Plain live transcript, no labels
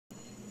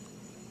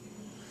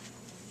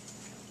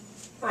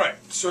Alright,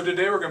 so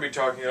today we're going to be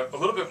talking a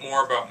little bit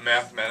more about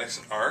mathematics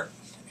and art,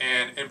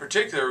 and in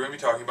particular we're going to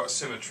be talking about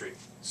symmetry.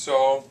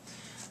 So,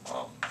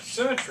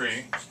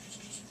 symmetry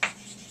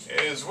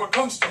is what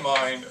comes to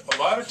mind a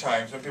lot of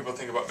times when people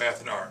think about math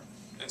and art.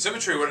 And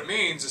symmetry, what it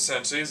means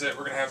essentially is that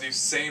we're going to have these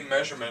same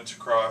measurements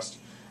across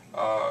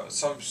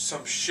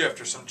some shift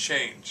or some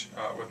change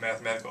with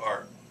mathematical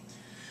art.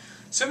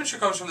 Symmetry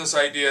comes from this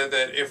idea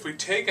that if we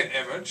take an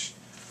image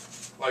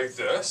like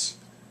this,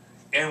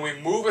 and we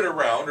move it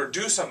around or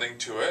do something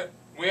to it,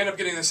 we end up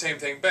getting the same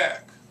thing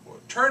back. Well,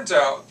 it turns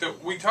out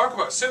that we talk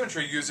about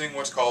symmetry using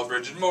what's called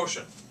rigid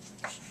motion.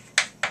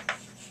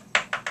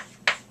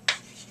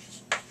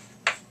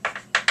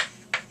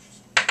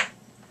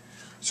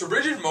 So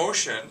rigid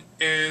motion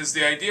is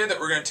the idea that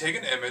we're going to take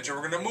an image and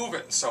we're going to move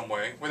it in some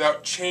way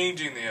without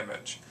changing the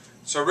image.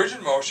 So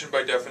rigid motion,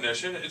 by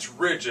definition, it's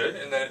rigid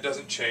and then it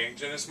doesn't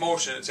change, and it's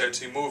motion, it's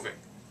actually moving.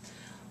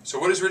 So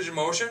what is rigid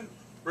motion?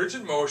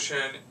 Rigid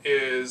motion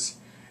is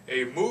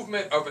a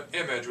movement of an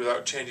image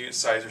without changing its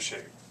size or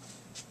shape.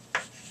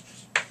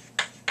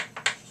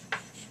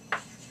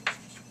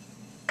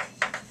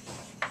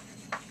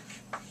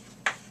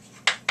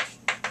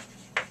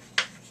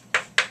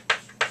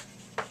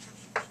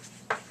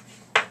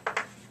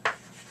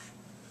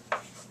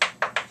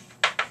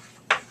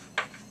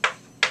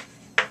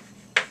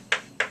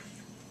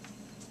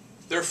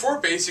 There are four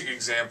basic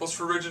examples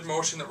for rigid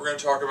motion that we're going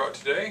to talk about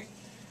today.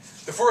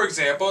 The four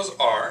examples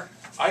are,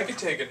 I could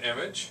take an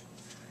image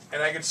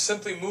and I could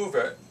simply move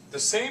it the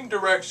same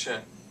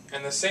direction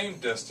and the same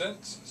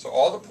distance. So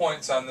all the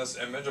points on this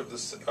image of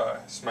this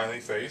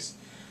smiley face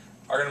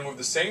are going to move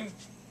the same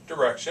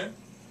direction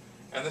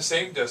and the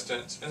same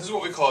distance. And this is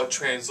what we call a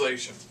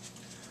translation.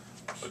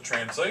 So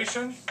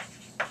translation,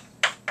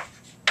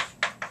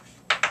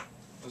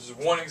 this is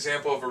one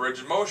example of a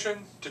rigid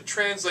motion. To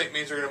translate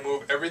means we're going to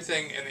move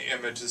everything in the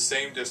image the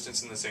same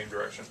distance in the same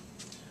direction.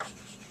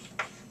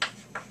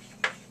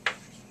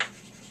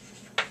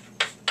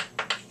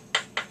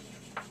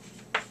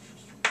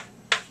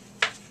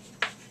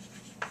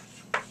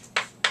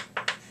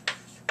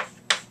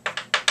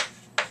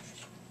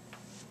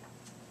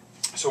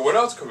 So what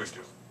else could we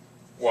do?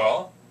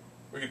 Well,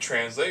 we could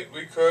translate,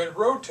 we could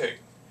rotate.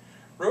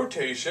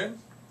 Rotation,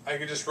 I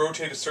could just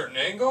rotate a certain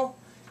angle,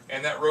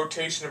 and that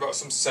rotation about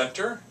some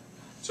center.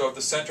 So if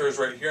the center is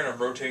right here and I'm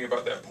rotating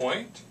about that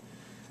point,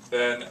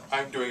 then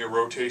I'm doing a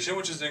rotation,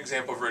 which is an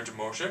example of rigid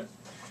motion.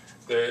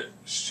 The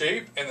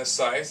shape and the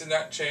size did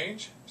not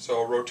change,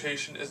 so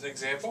rotation is an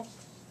example.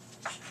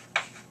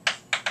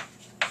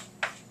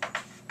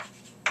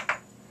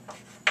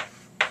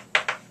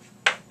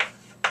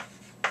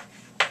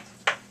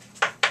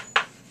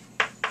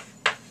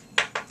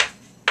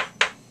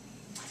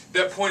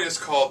 That point is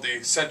called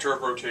the center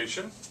of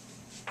rotation.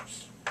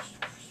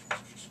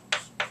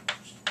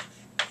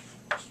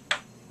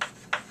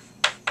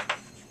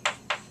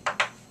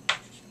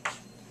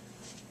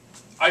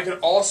 I can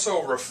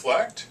also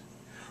reflect.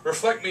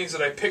 Reflect means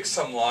that I pick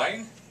some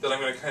line that I'm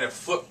going to kind of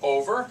flip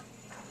over.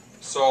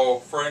 So,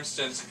 for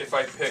instance, if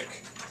I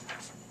pick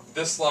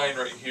this line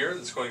right here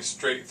that's going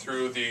straight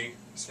through the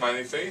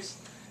smiley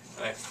face,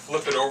 and I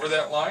flip it over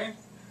that line,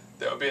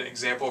 that would be an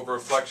example of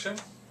reflection.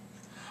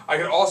 I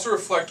can also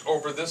reflect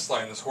over this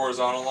line, this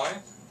horizontal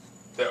line.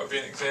 That would be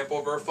an example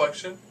of a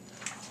reflection.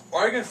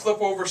 Or I can flip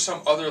over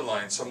some other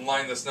line, some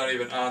line that's not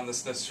even on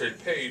this necessary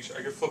page.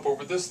 I can flip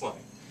over this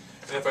line.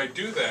 And if I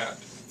do that,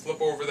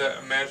 flip over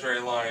that imaginary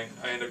line,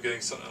 I end up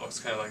getting something that looks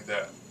kind of like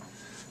that.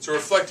 So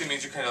reflecting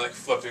means you're kind of like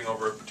flipping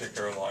over a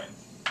particular line.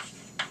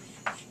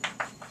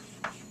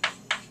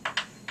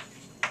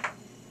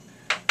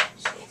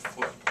 So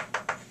flip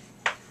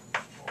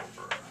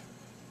over.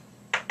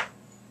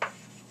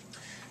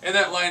 And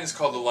that line is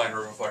called the line of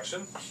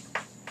reflection.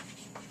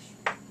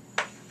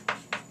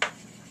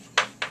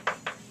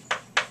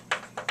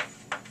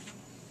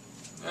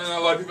 And a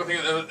lot of people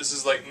think that this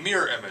is like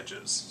mirror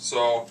images.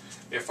 So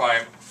if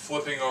I'm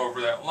flipping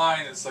over that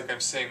line, it's like I'm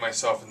seeing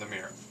myself in the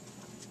mirror.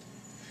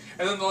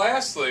 And then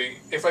lastly,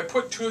 if I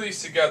put two of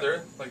these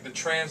together, like the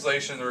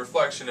translation and the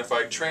reflection, if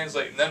I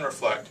translate and then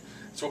reflect,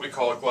 it's what we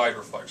call a glide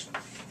reflection.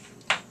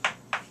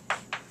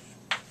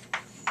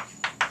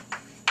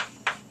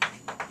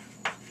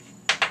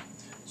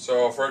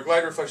 So for a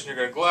glide reflection, you're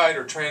going to glide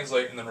or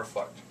translate and then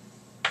reflect.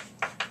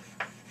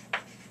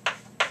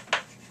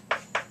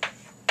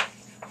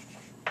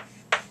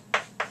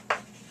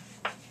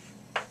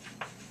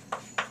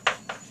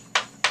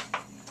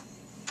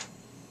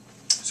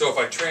 So if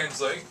I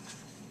translate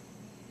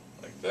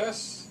like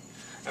this,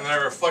 and then I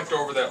reflect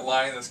over that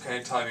line that's kind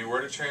of telling me where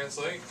to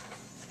translate,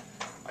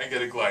 I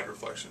get a glide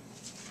reflection.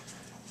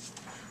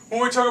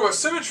 When we talk about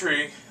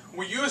symmetry,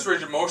 we use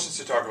rigid motions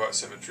to talk about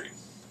symmetry.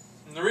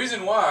 And the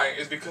reason why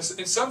is because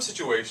in some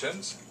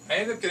situations, I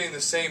end up getting the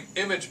same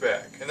image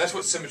back. And that's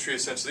what symmetry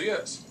essentially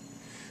is.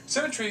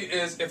 Symmetry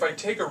is if I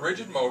take a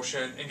rigid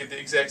motion and get the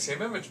exact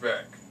same image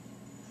back.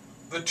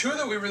 The two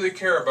that we really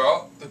care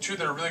about, the two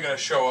that are really going to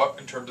show up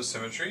in terms of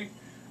symmetry,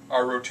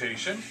 are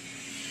rotation.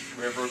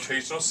 We have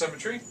rotational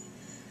symmetry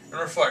and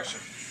reflection,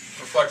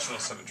 reflectional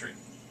symmetry.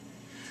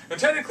 Now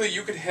technically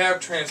you could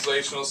have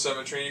translational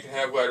symmetry, you can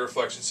have glide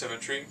reflection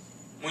symmetry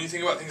when you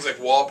think about things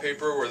like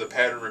wallpaper where the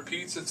pattern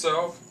repeats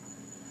itself.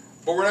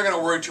 But we're not going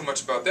to worry too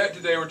much about that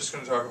today. We're just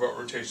going to talk about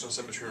rotational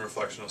symmetry and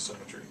reflectional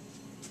symmetry.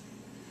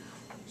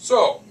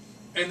 So,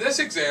 in this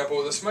example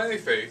with the smiley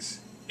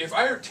face, if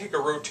I take a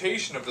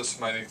rotation of the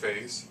smiley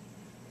face,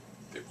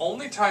 the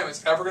only time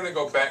it's ever going to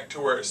go back to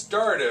where it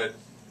started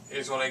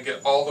is when I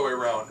get all the way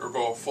around, or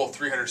go a full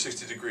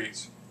 360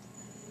 degrees.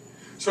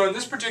 So in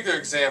this particular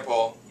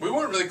example, we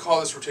wouldn't really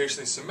call this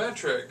rotationally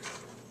symmetric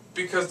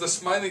because the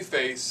smiley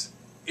face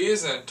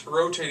isn't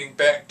rotating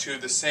back to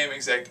the same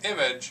exact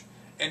image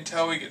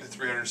until we get to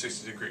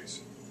 360 degrees.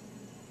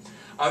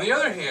 On the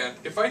other hand,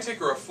 if I take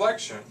a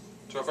reflection,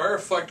 so if I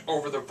reflect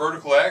over the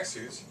vertical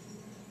axes,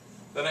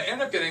 then I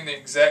end up getting the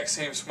exact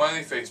same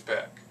smiley face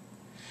back.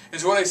 And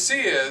so what I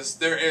see is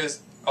there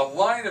is a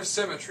line of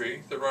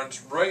symmetry that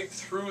runs right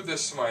through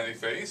this smiley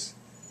face,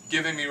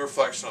 giving me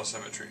reflectional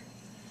symmetry.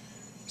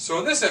 So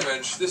in this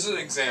image, this is an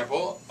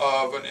example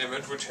of an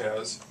image which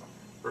has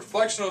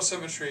reflectional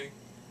symmetry,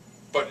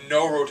 but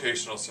no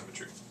rotational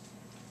symmetry.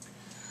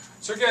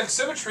 So again,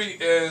 symmetry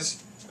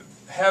is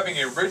having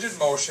a rigid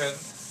motion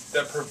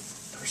that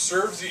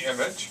preserves the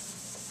image.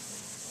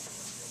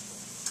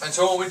 And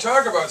so when we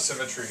talk about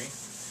symmetry,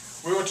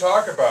 we will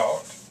talk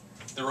about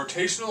the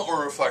rotational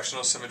or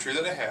reflectional symmetry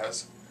that it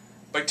has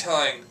by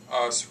telling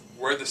us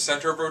where the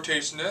center of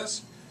rotation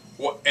is,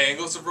 what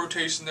angles of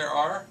rotation there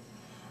are,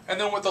 and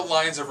then what the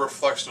lines of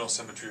reflectional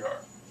symmetry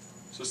are.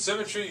 So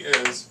symmetry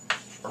is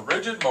a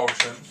rigid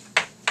motion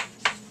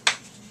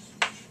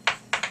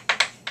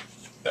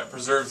that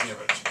preserves the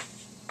image.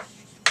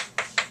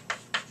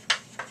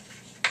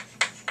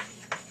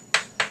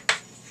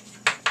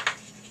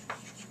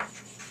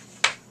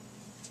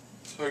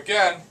 So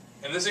again,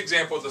 in this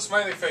example with the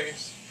smiley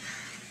face,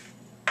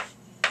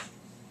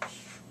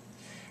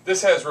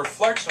 this has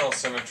reflectional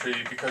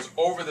symmetry because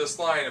over this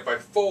line, if I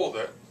fold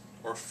it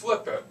or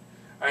flip it,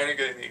 I end up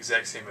getting the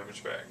exact same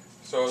image back.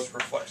 So it's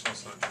reflectional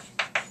symmetry.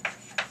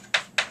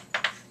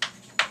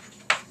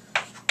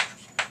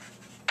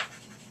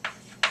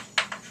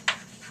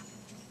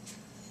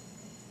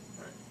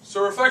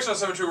 So reflectional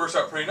symmetry works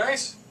out pretty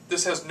nice.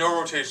 This has no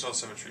rotational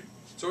symmetry,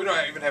 so we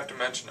don't even have to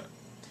mention it.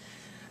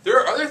 There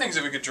are other things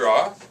that we could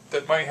draw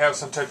that might have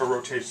some type of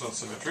rotational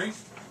symmetry.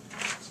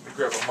 So let me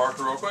grab a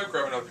marker real quick,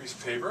 grab another piece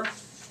of paper.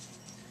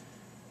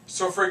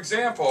 So for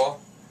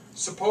example,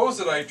 suppose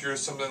that I drew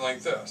something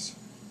like this.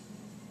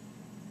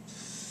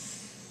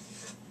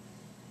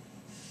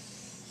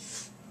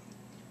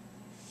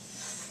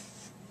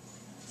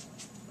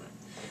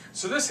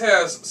 So this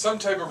has some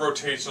type of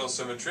rotational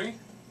symmetry.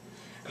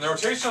 And the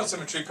rotational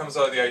symmetry comes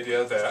out of the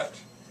idea that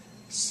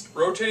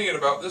rotating it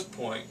about this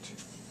point,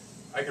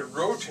 I could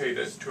rotate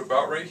it to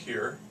about right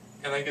here,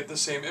 and I get the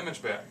same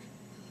image back.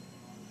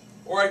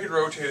 Or I could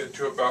rotate it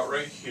to about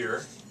right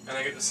here, and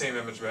I get the same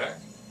image back.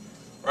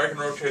 Or I can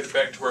rotate it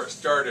back to where it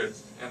started,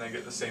 and I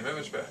get the same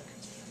image back.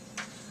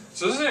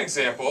 So this is an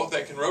example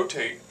that can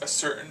rotate a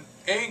certain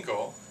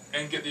angle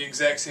and get the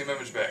exact same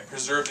image back,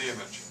 preserve the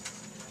image.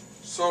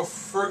 So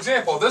for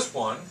example, this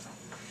one,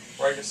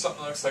 where I get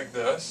something that looks like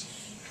this,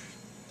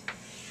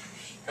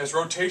 has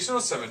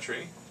rotational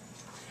symmetry,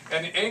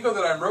 and the angle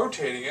that I'm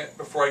rotating it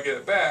before I get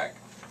it back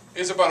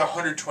is about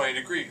 120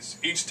 degrees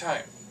each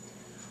time.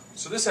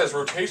 So this has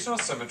rotational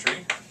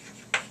symmetry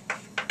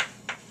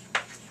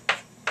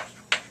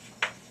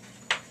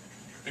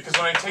because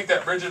when I take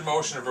that rigid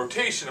motion of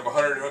rotation of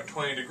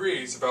 120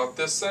 degrees about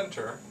this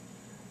center,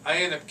 I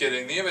end up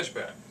getting the image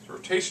back. So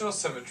rotational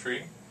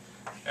symmetry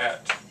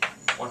at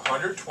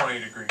 120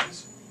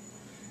 degrees.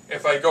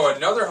 If I go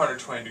another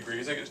 120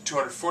 degrees, I get to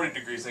 240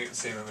 degrees and I get the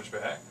same image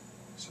back.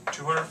 So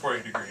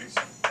 240 degrees.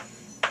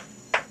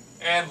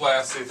 And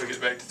lastly, if I get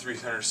back to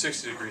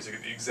 360 degrees, I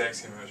get the exact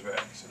same image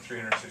back. So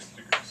 360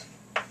 degrees.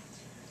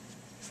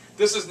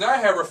 This does not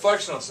have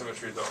reflectional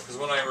symmetry though, because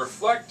when I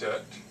reflect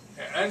it,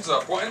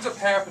 what ends up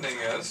happening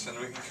is, and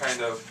we can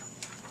kind of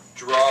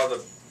draw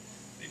the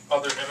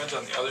other image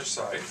on the other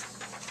side,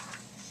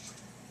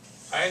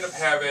 I end up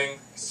having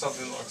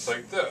something that looks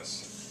like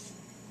this.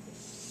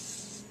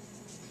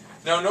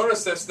 Now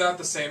notice that's not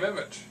the same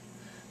image,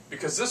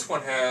 because this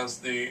one has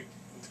the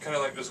kind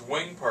of like this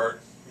wing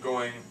part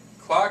going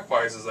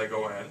clockwise as I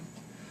go in,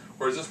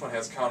 whereas this one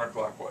has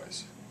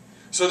counterclockwise.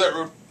 So that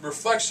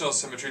reflectional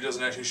symmetry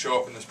doesn't actually show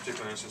up in this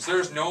particular instance. There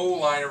is no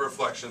line of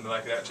reflection that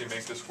I can actually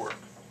make this work.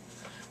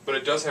 But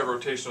it does have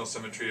rotational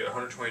symmetry at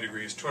 120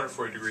 degrees,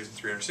 240 degrees, and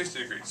 360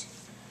 degrees.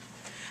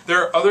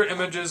 There are other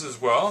images as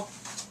well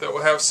that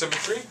will have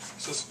symmetry.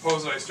 So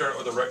suppose that I start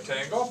with a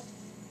rectangle.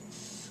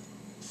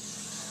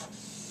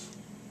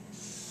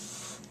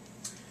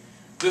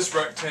 This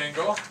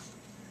rectangle,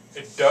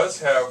 it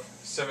does have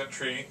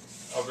symmetry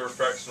of the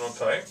reflectional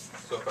type.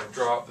 So if I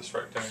draw out this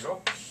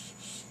rectangle,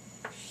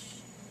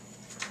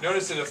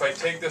 notice that if I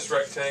take this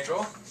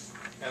rectangle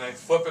and I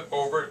flip it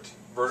over to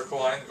vertical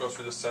line that goes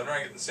through the center,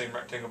 I get the same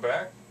rectangle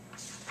back.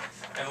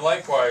 And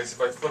likewise, if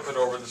I flip it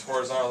over this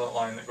horizontal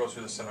line that goes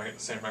through the center, I get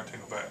the same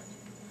rectangle back.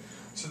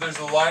 So there's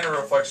a line of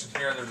reflection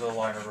here and there's a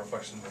line of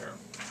reflection there.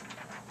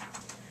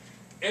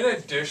 In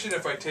addition,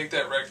 if I take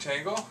that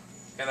rectangle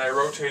and I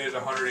rotate it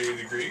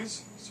 180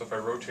 degrees, so if I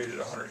rotate it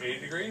 180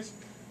 degrees,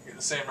 I get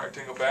the same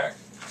rectangle back,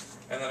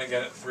 and then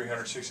again at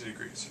 360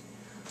 degrees.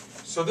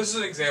 So this is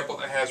an example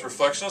that has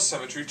reflectional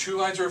symmetry, two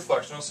lines of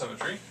reflectional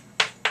symmetry.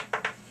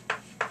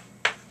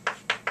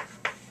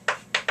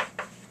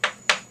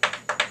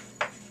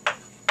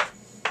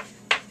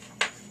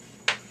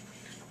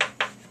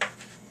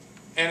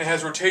 And it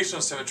has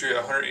rotational symmetry at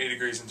 180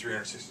 degrees and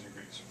 360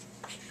 degrees.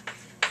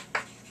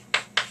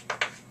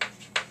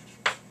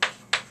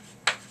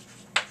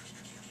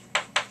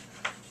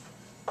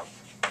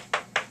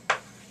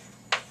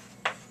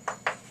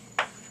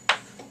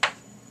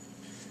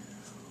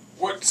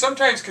 What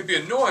sometimes could be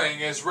annoying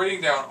is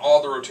writing down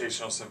all the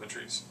rotational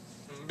symmetries.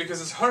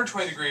 Because it's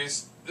 120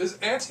 degrees, this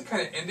actually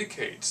kind of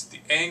indicates the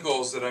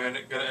angles that I'm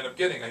going to end up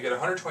getting. I get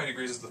 120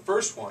 degrees as the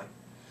first one.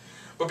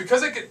 But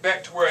because I get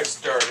back to where I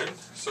started,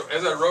 so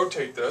as I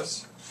rotate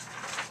this,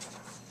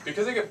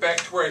 because I get back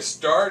to where I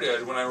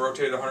started when I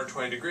rotated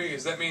 120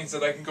 degrees, that means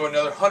that I can go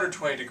another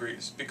 120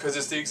 degrees, because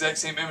it's the exact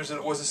same image that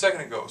it was a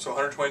second ago. So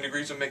 120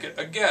 degrees will make it,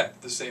 again,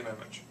 the same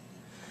image.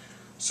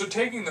 So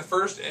taking the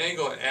first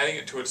angle and adding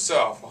it to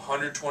itself,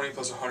 120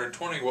 plus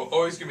 120, will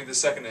always give me the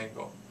second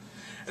angle.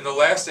 And the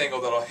last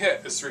angle that I'll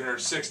hit is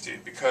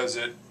 360, because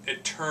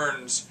it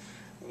turns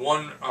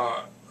one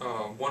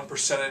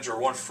percentage or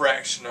one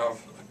fraction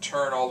of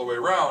turn all the way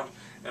around,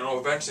 and it'll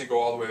eventually go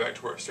all the way back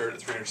to where it started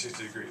at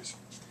 360 degrees.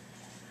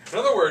 In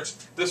other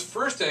words, this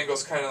first angle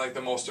is kind of like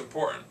the most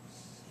important.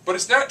 But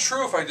it's not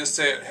true if I just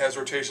say it has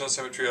rotational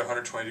symmetry at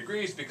 120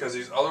 degrees, because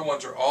these other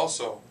ones are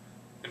also,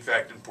 in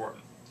fact,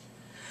 important.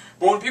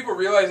 But when people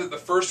realize that the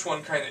first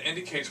one kind of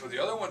indicates what the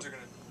other ones are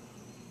going to do.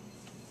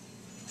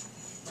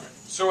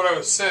 So what I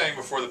was saying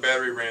before the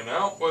battery ran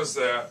out was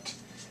that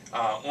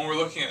when we're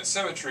looking at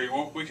symmetry,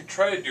 what we could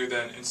try to do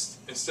then,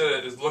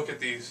 instead, is look at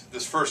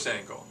this first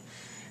angle.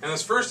 And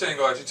this first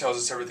angle actually tells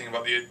us everything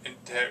about the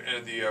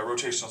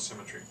rotational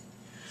symmetry.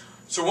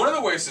 So one of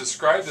the ways to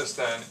describe this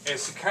then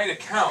is to kind of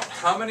count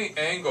how many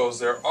angles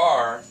there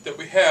are that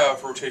we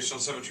have rotational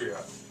symmetry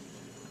at.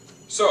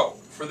 So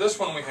for this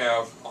one we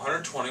have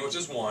 120, which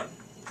is 1,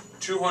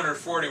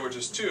 240, which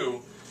is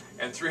 2,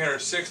 and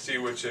 360,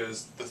 which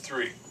is the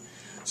 3.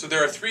 So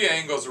there are 3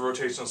 angles of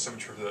rotational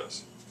symmetry for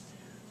this.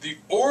 The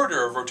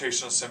order of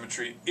rotational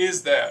symmetry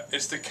is that.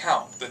 It's the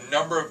count, the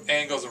number of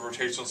angles of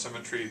rotational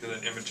symmetry that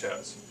an image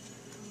has.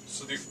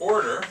 So the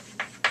order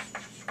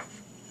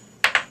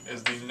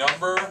is the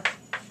number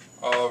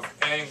of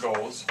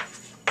angles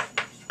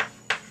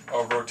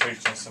of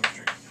rotational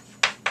symmetry.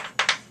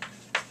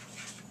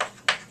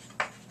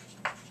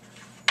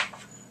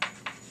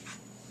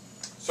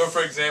 So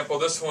for example,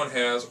 this one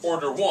has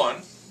order 1.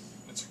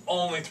 It's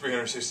only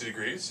 360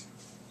 degrees.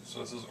 So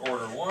this is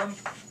order 1.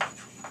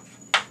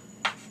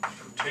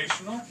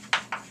 Rotational.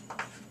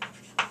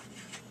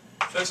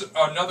 That's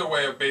another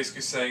way of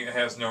basically saying it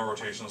has no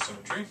rotational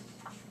symmetry.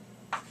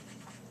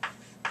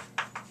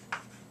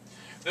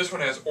 This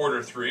one has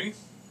order 3.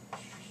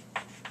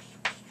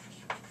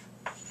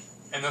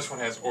 And this one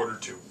has order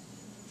 2.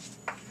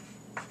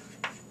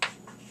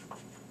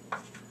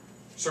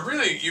 So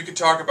really, you could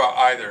talk about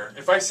either.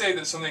 If I say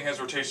that something has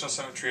rotational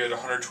symmetry at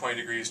 120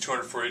 degrees,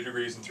 240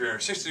 degrees, and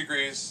 360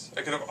 degrees,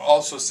 I could have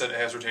also said it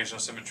has rotational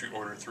symmetry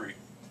order 3.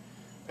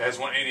 If it has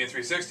 180 and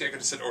 360, I could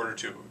have said order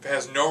 2. If it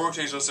has no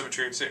rotational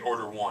symmetry, I could say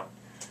order 1.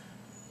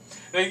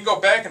 Now you can go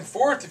back and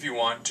forth if you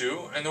want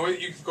to, and the way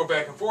that you can go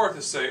back and forth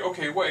is say,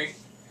 okay, wait,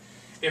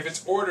 if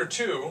it's order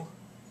 2,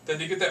 then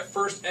to get that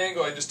first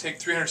angle, I just take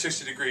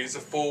 360 degrees, a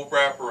full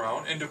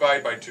wraparound, and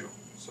divide by 2.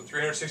 So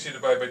 360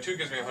 divided by 2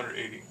 gives me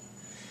 180.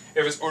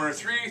 If it's order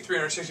 3,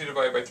 360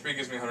 divided by 3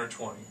 gives me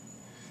 120.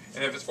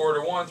 And if it's order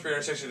 1,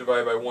 360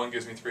 divided by 1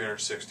 gives me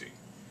 360.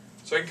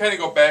 So I can kind of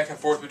go back and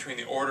forth between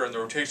the order and the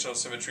rotational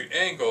symmetry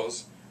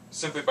angles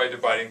simply by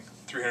dividing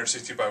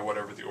 360 by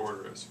whatever the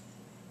order is.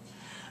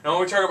 Now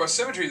when we talk about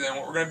symmetry then,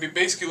 what we're going to be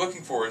basically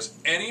looking for is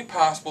any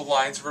possible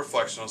lines of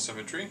reflectional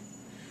symmetry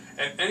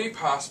and any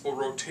possible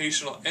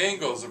rotational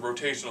angles of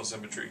rotational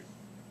symmetry.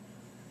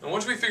 And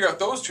once we figure out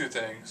those two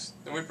things,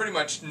 then we pretty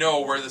much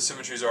know where the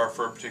symmetries are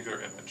for a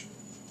particular image.